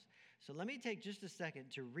So let me take just a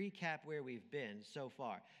second to recap where we've been so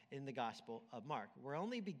far in the Gospel of Mark. We're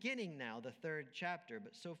only beginning now the 3rd chapter,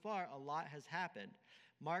 but so far a lot has happened.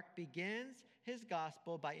 Mark begins his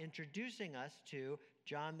gospel by introducing us to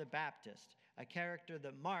John the Baptist, a character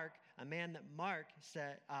that a man that Mark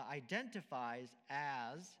identifies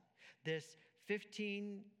as this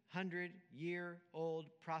 1,500-year-old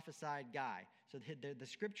prophesied guy. So the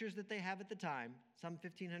scriptures that they have at the time, some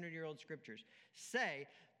 1,500-year-old scriptures, say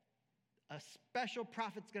a special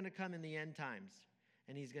prophet's going to come in the end times.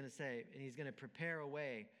 And he's going to prepare a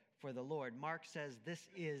way for the Lord. Mark says this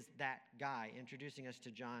is that guy, introducing us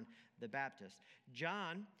to John the Baptist.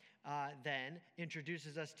 John then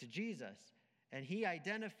introduces us to Jesus, and he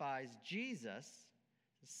identifies Jesus,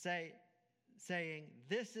 saying,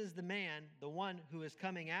 "This is the man, the one who is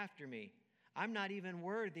coming after me. I'm not even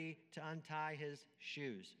worthy to untie his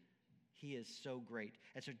shoes. He is so great."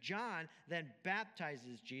 And so John then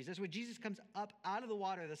baptizes Jesus. When Jesus comes up out of the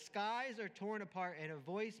water, the skies are torn apart and a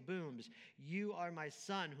voice booms, "You are my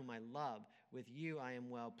son whom I love. With you I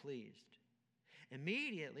am well pleased."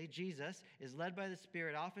 Immediately, Jesus is led by the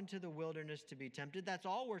Spirit off into the wilderness to be tempted. That's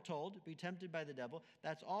all we're told, be tempted by the devil.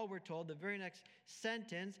 That's all we're told. The very next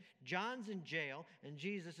sentence, John's in jail and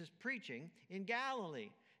Jesus is preaching in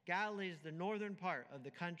Galilee. Galilee is the northern part of the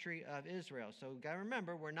country of Israel. So you've got to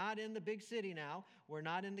remember, we're not in the big city now. We're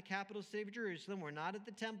not in the capital city of Jerusalem. We're not at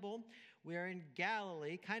the temple. We're in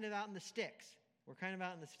Galilee, kind of out in the sticks. We're kind of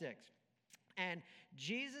out in the sticks. And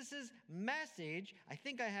Jesus' message, I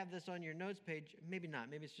think I have this on your notes page. Maybe not.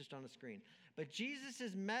 Maybe it's just on the screen. But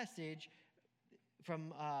Jesus' message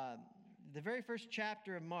from the very first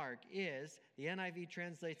chapter of Mark is, the NIV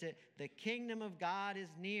translates it, "The kingdom of God is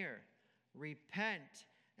near. Repent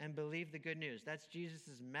and believe the good news." That's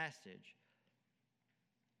Jesus' message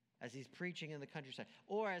as he's preaching in the countryside.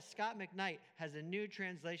 Or as Scott McKnight has a new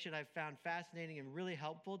translation I've found fascinating and really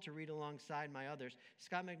helpful to read alongside my others.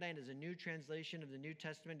 Scott McKnight has a new translation of the New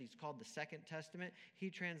Testament. He's called the Second Testament. He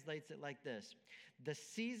translates it like this: "The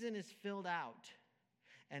season is filled out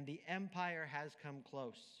and the empire has come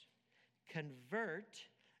close. Convert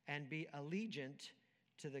and be allegiant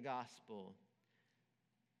to the gospel."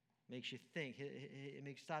 Makes you think.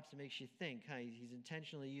 It stops and makes you think. He's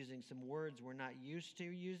intentionally using some words we're not used to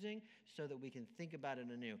using so that we can think about it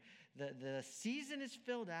anew. The season is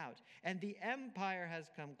filled out, and the empire has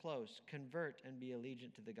come close. Convert and be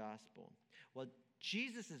allegiant to the gospel. Well,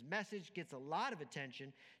 Jesus' message gets a lot of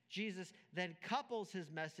attention. Jesus then couples his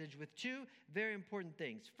message with two very important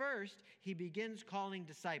things. First, he begins calling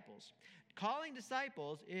disciples. Calling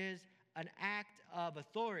disciples is an act of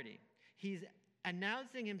authority. He's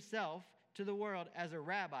announcing himself to the world as a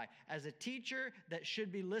rabbi, as a teacher that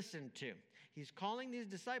should be listened to. He's calling these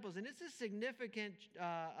disciples, and it's a significant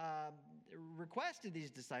request to these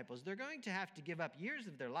disciples. They're going to have to give up years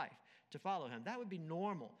of their life to follow him. That would be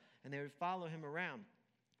normal, and they would follow him around,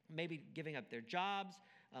 maybe giving up their jobs,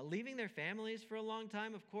 leaving their families for a long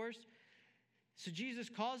time, of course. So Jesus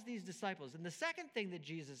calls these disciples. And the second thing that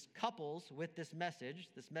Jesus couples with this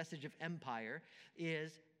message of empire,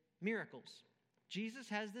 is miracles. Jesus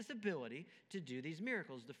has this ability to do these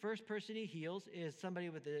miracles. The first person he heals is somebody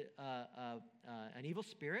with an evil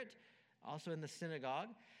spirit, also in the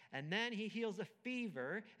synagogue. And then he heals a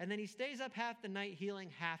fever, and then he stays up half the night healing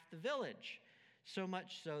half the village, so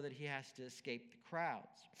much so that he has to escape the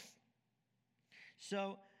crowds.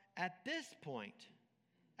 So at this point,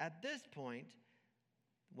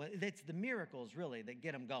 it's the miracles really that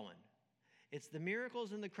get him going. It's the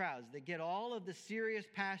miracles and the crowds that get all of the serious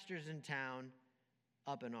pastors in town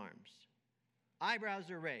up in arms. Eyebrows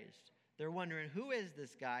are raised. They're wondering, who is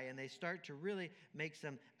this guy? And they start to really make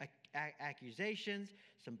some accusations,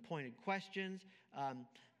 some pointed questions.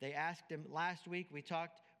 They asked him last week. We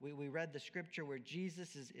read the scripture where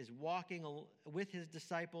Jesus is walking with his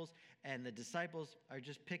disciples, and the disciples are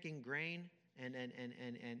just picking grain and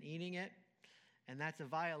eating it. And that's a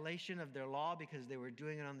violation of their law because they were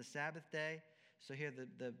doing it on the Sabbath day. So here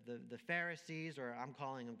the Pharisees, or I'm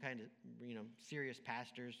calling them kind of, serious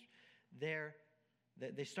pastors,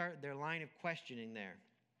 they start their line of questioning there.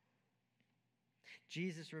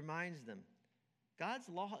 Jesus reminds them, God's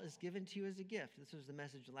law is given to you as a gift. This was the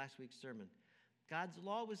message of last week's sermon. God's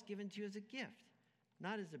law was given to you as a gift,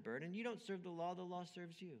 not as a burden. You don't serve the law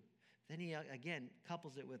serves you. Then he again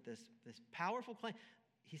couples it with this powerful claim.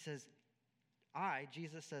 He says,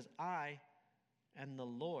 Jesus says, I am the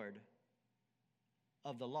Lord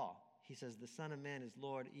of the law. He says, the Son of Man is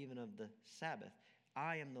Lord even of the Sabbath.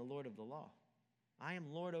 I am the Lord of the law. I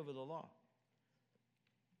am Lord over the law.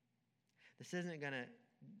 This isn't going to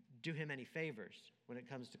do him any favors when it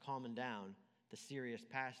comes to calming down the serious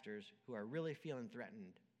pastors who are really feeling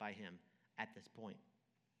threatened by him at this point.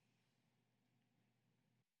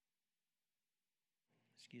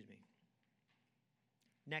 Excuse me.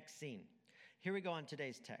 Next scene. Here we go on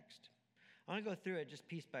today's text. I want to go through it just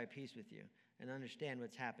piece by piece with you and understand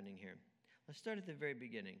what's happening here. Let's start at the very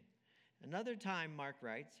beginning. Another time, Mark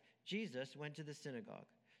writes, Jesus went to the synagogue.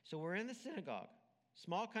 So we're in the synagogue.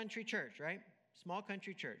 Small country church, right? Small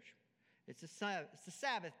country church. It's the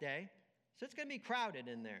Sabbath day, so it's going to be crowded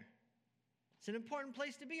in there. It's an important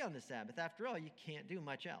place to be on the Sabbath. After all, you can't do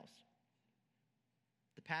much else.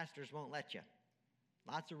 The pastors won't let you.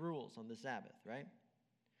 Lots of rules on the Sabbath, right?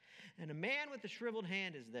 And a man with a shriveled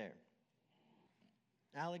hand is there.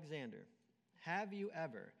 Alexander, have you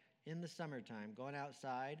ever, in the summertime, gone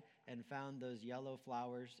outside and found those yellow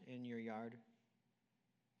flowers in your yard?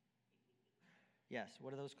 Yes,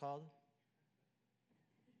 what are those called?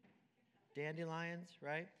 Dandelions,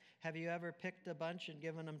 right? Have you ever picked a bunch and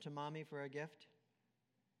given them to mommy for a gift?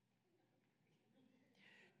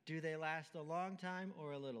 Do they last a long time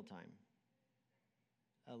or a little time?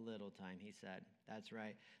 A little time, he said. That's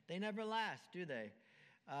right. They never last, do they?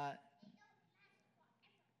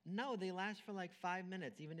 No, they last for like 5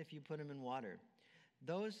 minutes, even if you put them in water.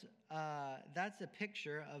 That's a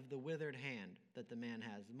picture of the withered hand that the man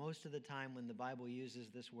has. Most of the time when the Bible uses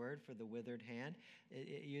this word for the withered hand,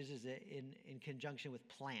 it uses it in conjunction with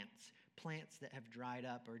plants that have dried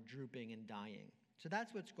up or drooping and dying. So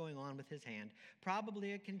that's what's going on with his hand.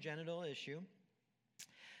 Probably a congenital issue.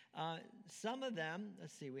 Some of them,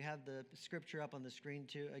 let's see, we have the scripture up on the screen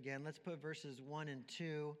too. Again, let's put verses 1 and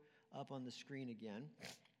 2 up on the screen again.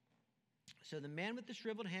 So the man with the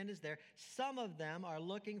shriveled hand is there. Some of them are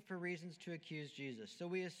looking for reasons to accuse Jesus. So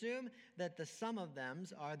we assume that the some of them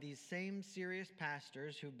are these same serious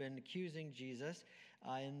pastors who've been accusing Jesus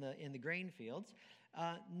in the grain fields.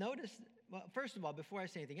 Notice, well, first of all, before I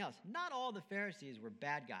say anything else, not all the Pharisees were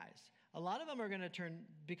bad guys. A lot of them are going to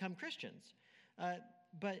become Christians.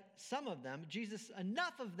 But some of them,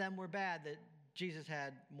 enough of them were bad that Jesus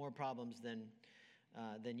had more problems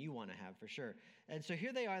than you want to have, for sure. And so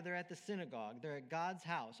here they are, they're at the synagogue, they're at God's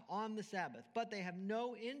house on the Sabbath, but they have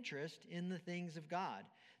no interest in the things of God.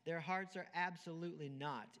 Their hearts are absolutely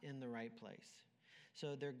not in the right place.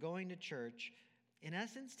 So they're going to church, in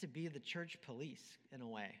essence, to be the church police, in a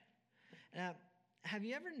way. Now, have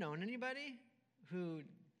you ever known anybody who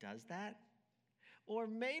does that? Or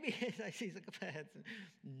maybe, I see some heads,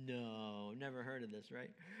 no, never heard of this,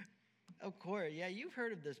 right? Of course, yeah, you've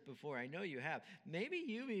heard of this before. I know you have. Maybe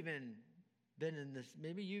you've even been in this.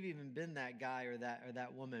 Maybe you've even been that guy or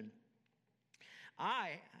that woman.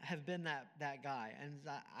 I have been that guy, and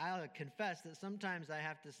I'll confess that sometimes I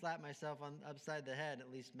have to slap myself upside the head,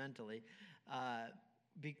 at least mentally,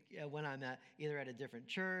 when I'm either at a different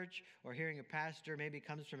church or hearing a pastor maybe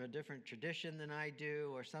comes from a different tradition than I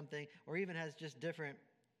do or something, or even has just different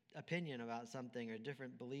opinion about something or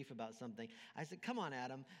different belief about something. I said, come on,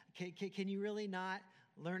 Adam, can you really not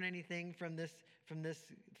learn anything from this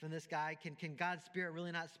guy? Can God's Spirit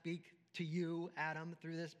really not speak to you, Adam,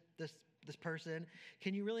 through this person?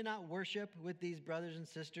 Can you really not worship with these brothers and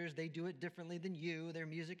sisters? They do it differently than you. Their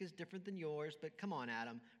music is different than yours, but come on,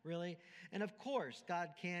 Adam, really? And of course, God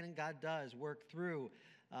can and God does work through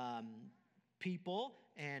people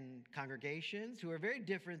and congregations who are very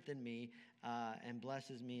different than me, and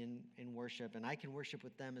blesses me in worship, and I can worship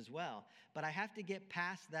with them as well. But I have to get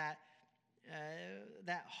past that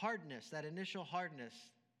hardness, that initial hardness,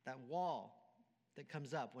 that wall that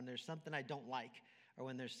comes up when there's something I don't like, or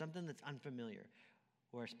when there's something that's unfamiliar,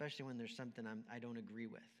 or especially when there's something I don't agree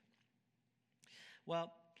with.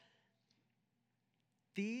 Well,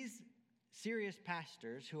 these serious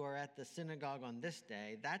pastors who are at the synagogue on this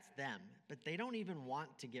day, that's them, but they don't even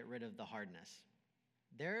want to get rid of the hardness.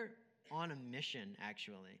 They're on a mission,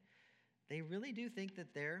 actually. They really do think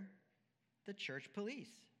that they're the church police.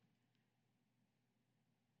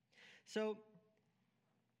 So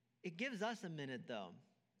it gives us a minute, though,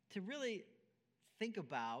 to really think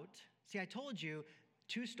about, see, I told you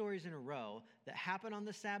 2 stories in a row that happen on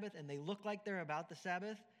the Sabbath, and they look like they're about the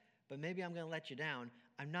Sabbath, but maybe I'm going to let you down.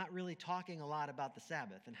 I'm not really talking a lot about the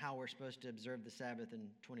Sabbath and how we're supposed to observe the Sabbath in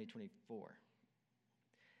 2024.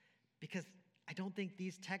 Because I don't think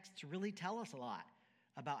these texts really tell us a lot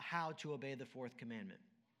about how to obey the 4th commandment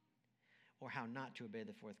or how not to obey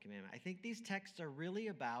the 4th commandment. I think these texts are really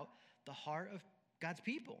about the heart of God's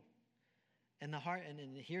people and the heart,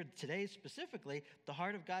 and here today specifically, the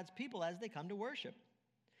heart of God's people as they come to worship.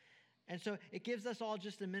 And so it gives us all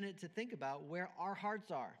just a minute to think about where our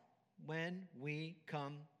hearts are when we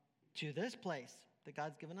come to this place that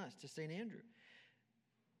God's given us, to St. Andrew.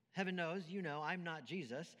 Heaven knows, you know, I'm not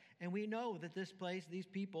Jesus. And we know that this place, these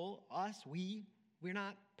people, us, we're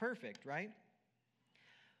not perfect, right?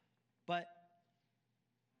 But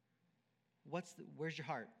where's your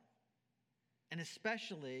heart? And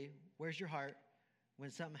especially, where's your heart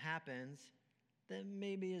when something happens that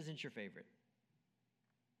maybe isn't your favorite?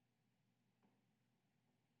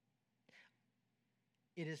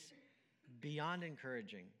 It is beyond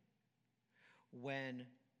encouraging when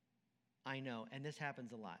I know, and this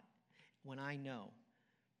happens a lot, when I know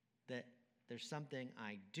that there's something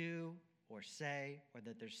I do or say, or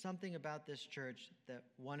that there's something about this church that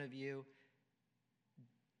one of you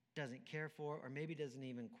doesn't care for, or maybe doesn't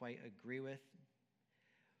even quite agree with.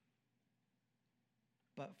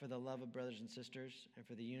 But for the love of brothers and sisters and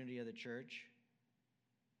for the unity of the church,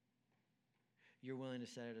 you're willing to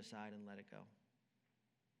set it aside and let it go.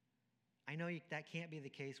 I know that can't be the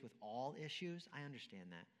case with all issues. I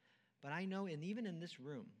understand that. But I know, and even in this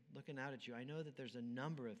room, looking out at you, I know that there's a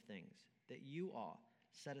number of things that you all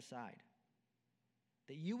set aside,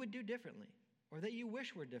 that you would do differently, or that you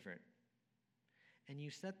wish were different. And you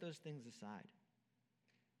set those things aside.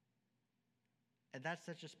 And that's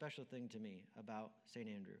such a special thing to me about St.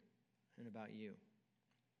 Andrew and about you.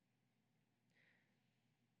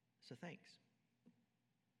 So thanks.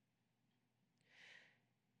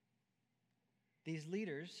 These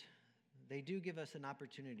leaders, they do give us an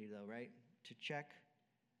opportunity, though, right, to check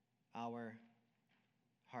our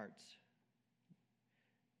hearts,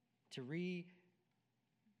 to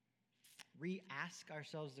re-ask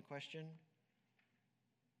ourselves the question,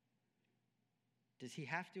 does he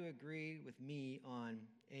have to agree with me on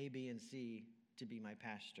A, B, and C to be my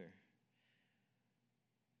pastor?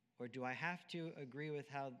 Or do I have to agree with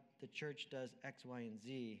how the church does X, Y, and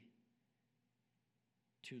Z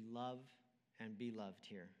to love and be loved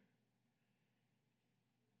here?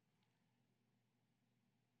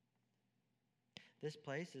 This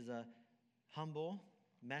place is a humble,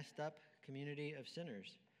 messed up community of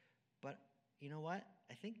sinners. But you know what?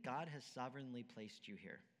 I think God has sovereignly placed you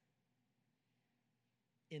here.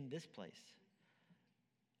 In this place,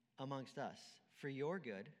 amongst us, for your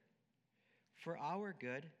good, for our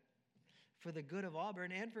good, for the good of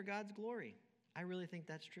Auburn, and for God's glory. I really think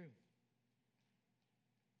that's true.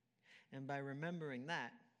 And by remembering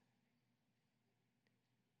that,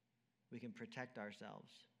 we can protect ourselves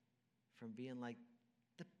from being like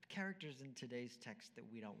the characters in today's text that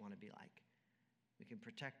we don't want to be like. We can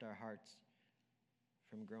protect our hearts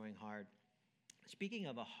from growing hard. Speaking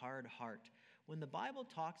of a hard heart, when the Bible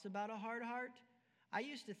talks about a hard heart, I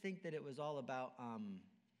used to think that it was all about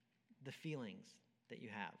the feelings that you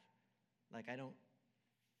have. Like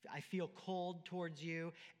I feel cold towards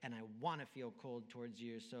you, and I want to feel cold towards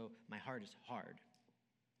you, so my heart is hard.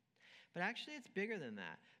 But actually, it's bigger than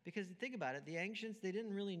that. Because think about it, the ancients, they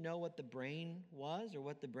didn't really know what the brain was or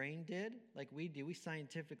what the brain did like we do. We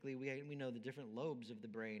scientifically, we know the different lobes of the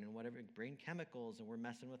brain and whatever, brain chemicals, and we're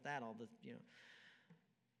messing with that, all this, you know.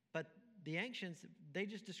 But the ancients, they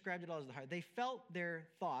just described it all as the heart. They felt their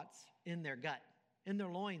thoughts in their gut, in their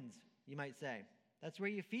loins, you might say. That's where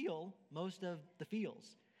you feel most of the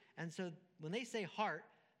feels. And so when they say heart,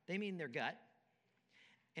 they mean their gut.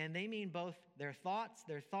 And they mean both their thoughts,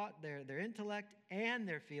 their intellect, and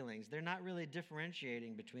their feelings. They're not really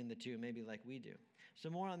differentiating between the two, maybe like we do. So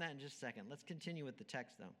more on that in just a second. Let's continue with the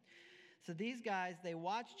text, though. So these guys, they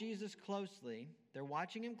watch Jesus closely. They're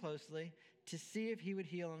watching him closely to see if he would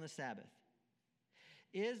heal on the Sabbath.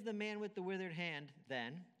 Is the man with the withered hand,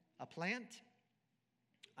 then, a plant?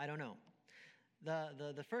 I don't know.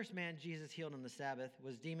 The first man Jesus healed on the Sabbath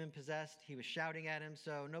was demon-possessed. He was shouting at him,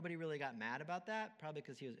 so nobody really got mad about that, probably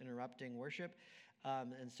because he was interrupting worship.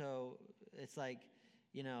 And so it's like,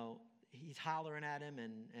 you know, he's hollering at him,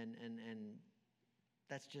 and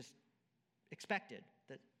that's just expected,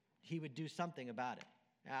 that he would do something about it,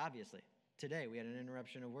 obviously. Today, we had an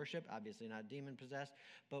interruption of worship, obviously not demon-possessed,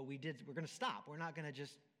 but we're going to stop. We're not going to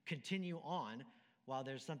just continue on while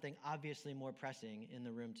there's something obviously more pressing in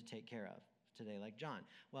the room to take care of today, like John.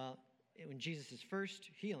 Well, when Jesus' first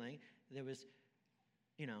healing, there was,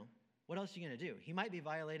 you know, what else are you going to do? He might be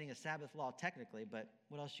violating a Sabbath law technically, but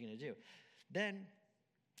what else are you going to do? Then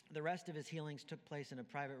the rest of his healings took place in a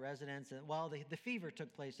private residence. And, well, the fever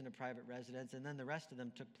took place in a private residence, and then the rest of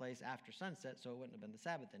them took place after sunset, so it wouldn't have been the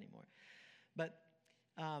Sabbath anymore. But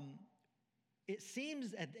it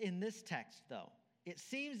seems in this text, though,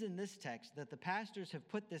 that the pastors have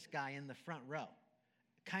put this guy in the front row,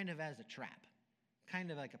 kind of as a trap,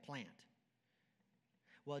 kind of like a plant.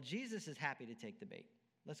 Well, Jesus is happy to take the bait.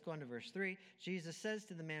 Let's go on to verse 3. Jesus says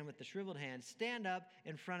to the man with the shriveled hand, "Stand up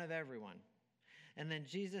in front of everyone." And then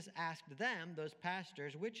Jesus asked them, those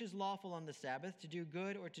pastors, which is lawful on the Sabbath, to do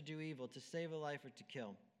good or to do evil, to save a life or to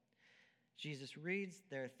kill? Jesus reads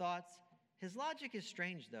their thoughts. His logic is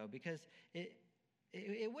strange, though, because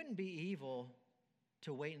it wouldn't be evil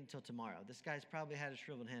to wait until tomorrow. This guy's probably had a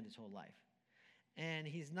shriveled hand his whole life. And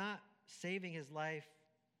he's not saving his life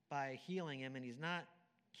by healing him, and he's not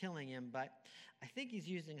killing him, but I think he's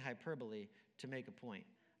using hyperbole to make a point.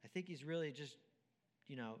 I think he's really just,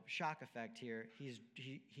 shock effect here.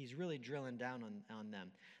 He's really drilling down on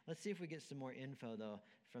them. Let's see if we get some more info, though,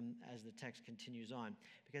 as the text continues on.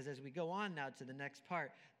 Because as we go on now to the next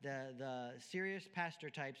part, the serious pastor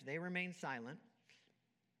types, they remain silent.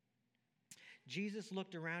 Jesus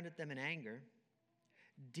looked around at them in anger,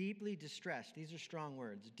 deeply distressed. These are strong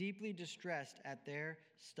words. Deeply distressed at their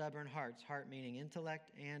stubborn hearts. Heart meaning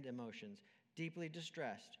intellect and emotions. Deeply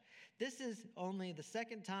distressed. This is only the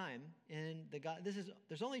second time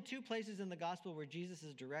there's only two places in the gospel where Jesus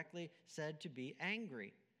is directly said to be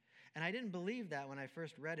angry. And I didn't believe that when I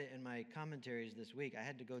first read it in my commentaries this week. I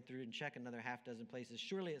had to go through and check another half dozen places.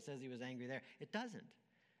 Surely it says he was angry there. It doesn't.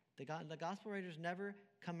 The gospel writers never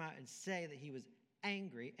come out and say that he was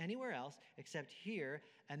angry anywhere else except here,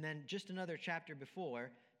 and then just another chapter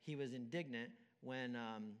before, he was indignant when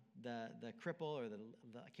the cripple, or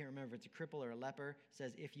I can't remember if it's a cripple or a leper,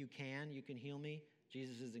 says, if you can heal me.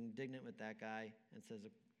 Jesus is indignant with that guy and says,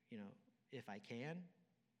 if I can.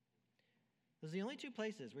 Those are the only two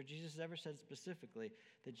places where Jesus ever said specifically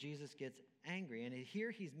that Jesus gets angry. And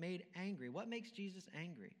here he's made angry. What makes Jesus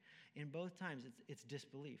angry? In both times, it's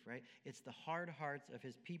disbelief, right? It's the hard hearts of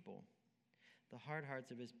his people. The hard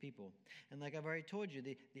hearts of his people. And like I've already told you,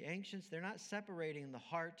 the ancients, they're not separating the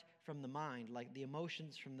heart from the mind, like the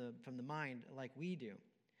emotions from the mind like we do.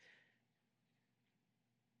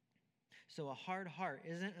 So a hard heart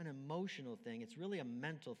isn't an emotional thing. It's really a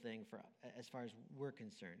mental thing as far as we're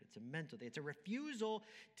concerned. It's a mental thing. It's a refusal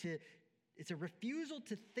to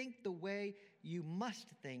think the way you must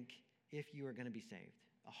think if you are going to be saved.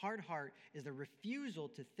 A hard heart is the refusal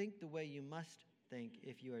to think the way you must think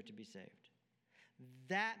if you are to be saved.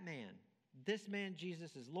 This man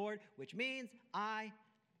Jesus is Lord, which means I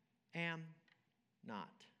am not.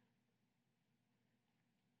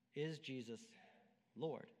 Is Jesus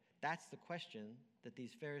Lord? That's the question that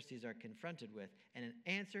these Pharisees are confronted with, and an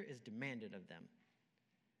answer is demanded of them.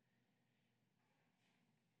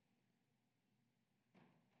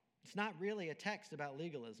 It's not really a text about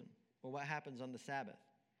legalism or what happens on the Sabbath.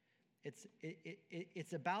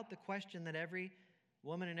 It's about the question that every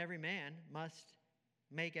woman and every man must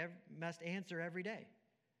answer every day.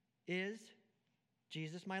 Is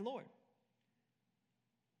Jesus my Lord?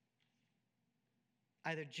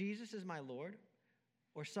 Either Jesus is my Lord,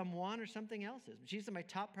 or someone or something else is. Jesus is my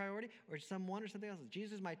top priority, or someone or something else is.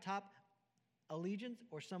 Jesus is my top allegiance,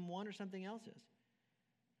 or someone or something else is.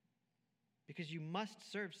 Because you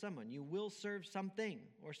must serve someone. You will serve something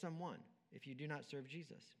or someone if you do not serve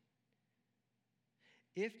Jesus.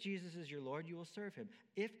 If Jesus is your Lord, you will serve him.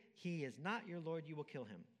 If he is not your Lord, you will kill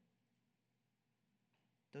him.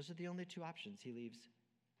 Those are the only two options he leaves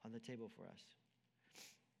on the table for us.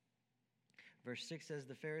 Verse 6 says,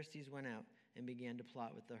 the Pharisees went out and began to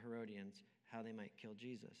plot with the Herodians how they might kill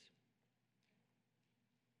Jesus.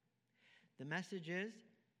 The message is,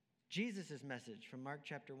 Jesus' message from Mark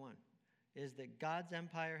chapter 1, is that God's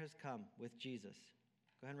empire has come with Jesus.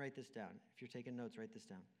 Go ahead and write this down. If you're taking notes, write this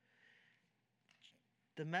down.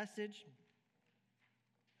 The message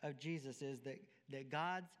of Jesus is that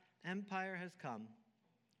God's empire has come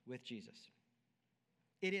with Jesus.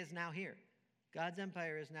 It is now here. God's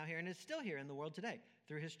empire is now here, and it's still here in the world today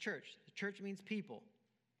through his church. The church means people.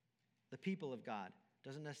 The people of God.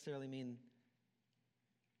 Doesn't necessarily mean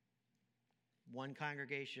one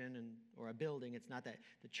congregation or a building. It's not that.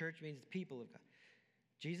 The church means the people of God.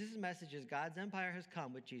 Jesus' message is God's empire has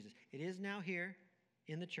come with Jesus. It is now here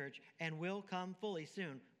in the church and will come fully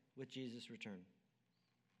soon with Jesus' return.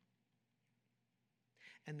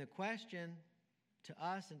 And the question to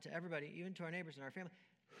us and to everybody, even to our neighbors and our family,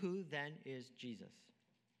 who then is Jesus?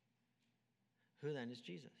 Who then is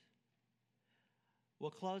Jesus?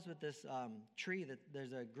 We'll close with this tree that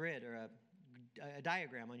there's a grid or a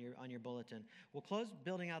diagram on your bulletin. We'll close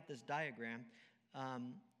building out this diagram.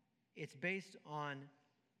 It's based on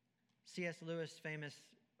C.S. Lewis' famous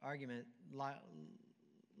argument,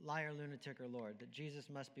 liar, lunatic, or Lord, that Jesus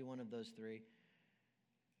must be one of those three.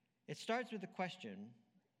 It starts with a question,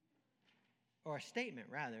 or a statement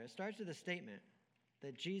rather. It starts with a statement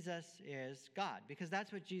that Jesus is God, because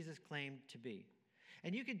that's what Jesus claimed to be.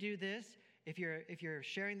 And you can do this if you're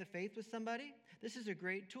sharing the faith with somebody. This is a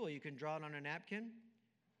great tool. You can draw it on a napkin,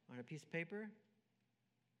 on a piece of paper.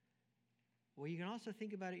 Well, you can also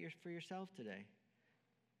think about it for yourself today.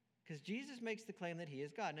 Because Jesus makes the claim that he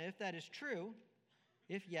is God. Now, if that is true,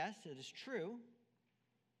 if yes, it is true,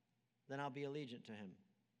 then I'll be allegiant to him.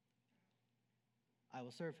 I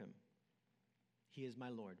will serve him. He is my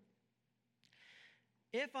Lord.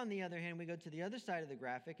 If, on the other hand, we go to the other side of the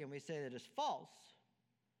graphic and we say that it's false,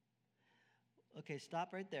 okay,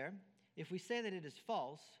 stop right there. If we say that it is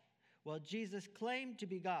false, well, Jesus claimed to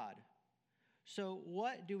be God. So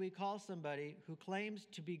what do we call somebody who claims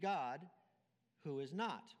to be God who is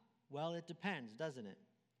not? Well, it depends, doesn't it?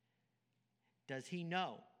 Does he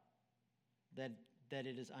know that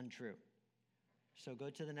it is untrue? So go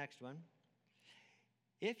to the next one.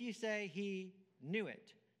 If you say he knew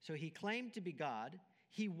it, so he claimed to be God,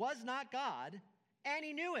 he was not God, and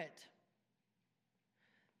he knew it.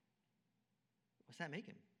 What's that make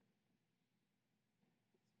him?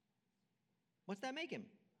 What's that make him?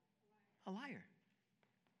 A liar.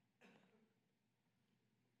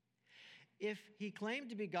 If he claimed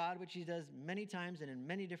to be God, which he does many times and in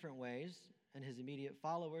many different ways, and his immediate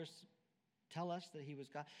followers tell us that he was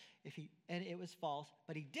God, and it was false,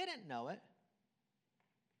 but he didn't know it,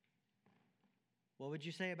 what would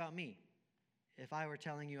you say about me if I were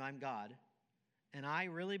telling you I'm God and I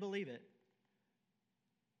really believe it?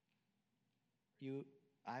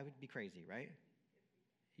 I would be crazy, right?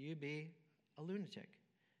 You'd be a lunatic.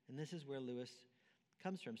 And this is where Lewis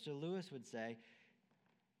comes from. So Lewis would say,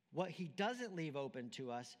 what he doesn't leave open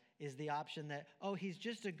to us is the option that, oh, he's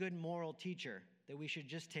just a good moral teacher that we should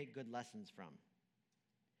just take good lessons from.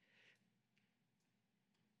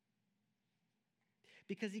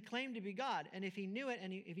 Because he claimed to be God, and if he knew it,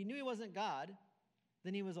 and if he knew he wasn't God,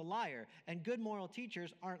 then he was a liar. And good moral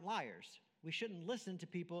teachers aren't liars. We shouldn't listen to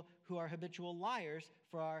people who are habitual liars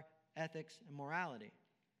for our ethics and morality.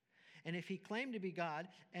 And if he claimed to be God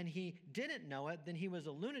and he didn't know it, then he was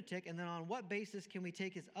a lunatic. And then on what basis can we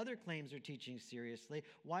take his other claims or teachings seriously?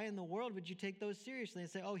 Why in the world would you take those seriously and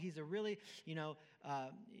say, oh, he's a really,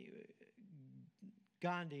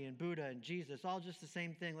 Gandhi and Buddha and Jesus, all just the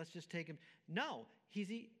same thing. Let's just take him. No, he's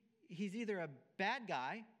either a bad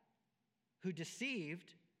guy who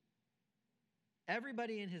deceived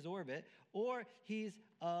everybody in his orbit, or he's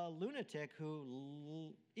a lunatic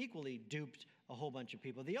who equally duped a whole bunch of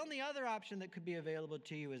people. The only other option that could be available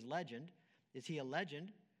to you is legend. Is he a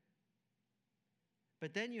legend?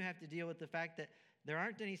 But then you have to deal with the fact that there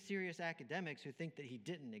aren't any serious academics who think that he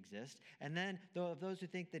didn't exist. And then those who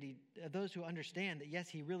think that those who understand that, yes,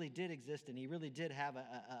 he really did exist and he really did have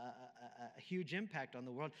a huge impact on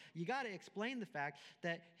the world, you got to explain the fact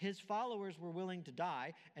that his followers were willing to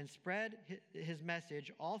die and spread his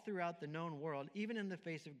message all throughout the known world, even in the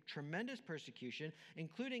face of tremendous persecution,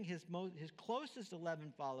 including his closest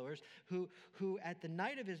 11 followers who at the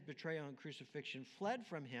night of his betrayal and crucifixion fled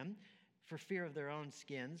from him for fear of their own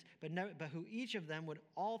skins, but who each of them would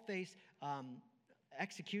all face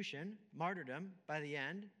execution, martyrdom by the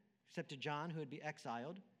end, except to John, who would be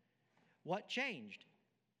exiled. What changed?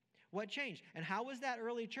 What changed? And how was that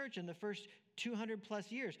early church in the first 200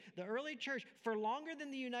 plus years? The early church, for longer than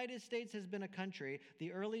the United States has been a country,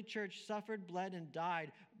 the early church suffered, bled, and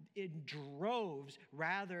died in droves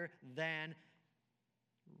rather than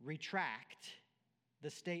retract the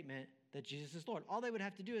statement that Jesus is Lord. All they would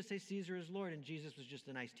have to do is say Caesar is Lord and Jesus was just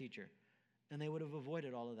a nice teacher. And they would have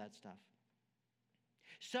avoided all of that stuff.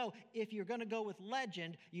 So if you're going to go with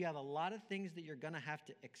legend, you have a lot of things that you're going to have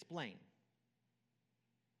to explain.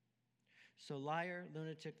 So liar,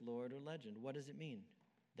 lunatic, Lord, or legend. What does it mean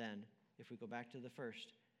then if we go back to the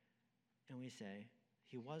first and we say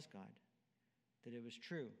he was God, that it was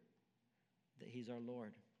true, that he's our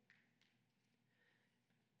Lord?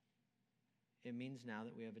 It means now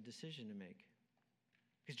that we have a decision to make.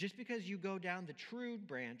 Because just because you go down the true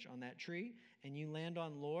branch on that tree and you land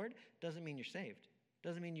on Lord doesn't mean you're saved.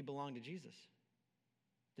 Doesn't mean you belong to Jesus.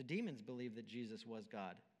 The demons believe that Jesus was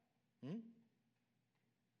God.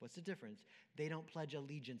 What's the difference? They don't pledge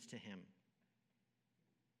allegiance to him.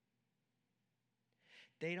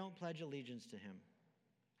 They don't pledge allegiance to him.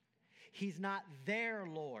 He's not their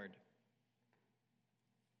Lord.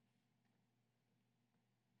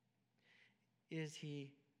 Is he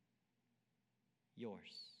yours?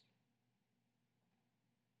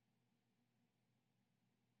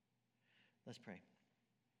 Let's pray.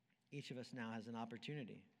 Each of us now has an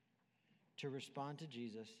opportunity to respond to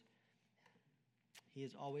Jesus. He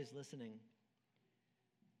is always listening.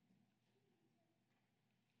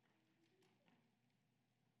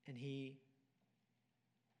 And he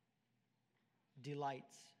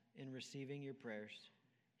delights in receiving your prayers.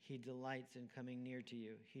 He delights in coming near to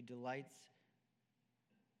you. He delights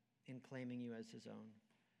in claiming you as his own.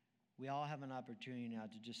 we all have an opportunity now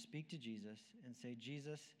to just speak to Jesus and say,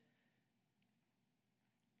 Jesus,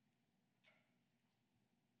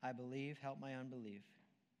 I believe, help my unbelief.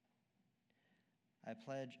 I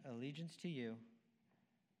pledge allegiance to you.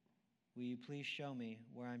 Will you please show me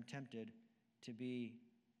where I'm tempted to be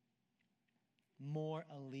more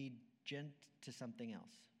allegiant to something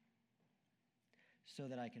else so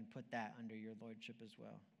that I can put that under your lordship as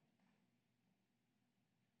well.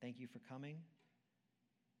 Thank you for coming.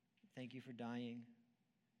 Thank you for dying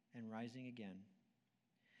and rising again.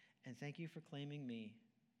 And thank you for claiming me,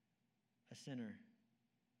 a sinner,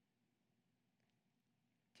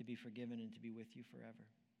 to be forgiven and to be with you forever.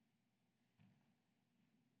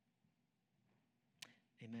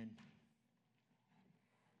 Amen.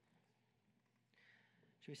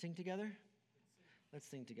 Should we sing together? Let's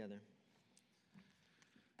sing together.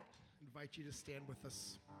 I invite you to stand with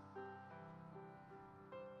us.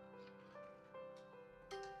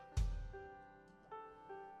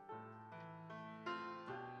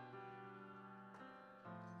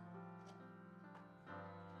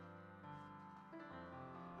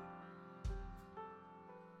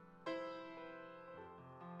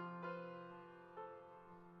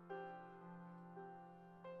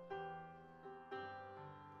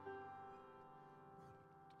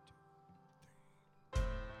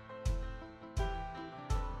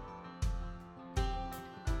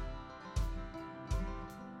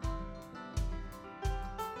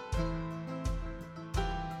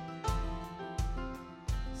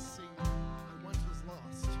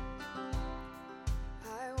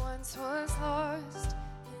 Was lost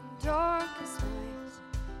in darkest night,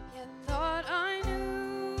 yet thought I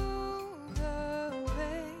knew the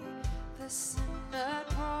way. The sin that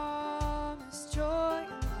promised joy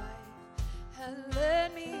and life had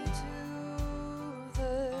led me to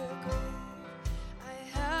the grave.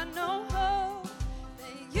 I had no hope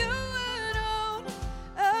that you would own,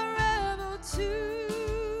 a rebel to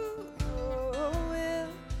your will.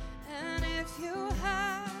 And if you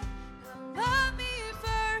had not loved me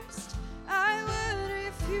first, I would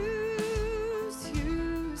refuse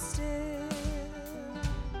you still.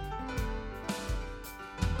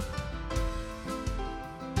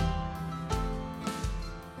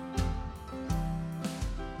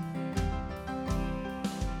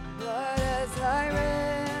 But as I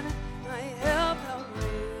ran, my help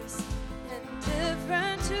race,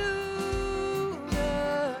 indifferent to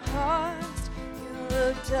the cost, you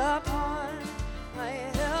looked upon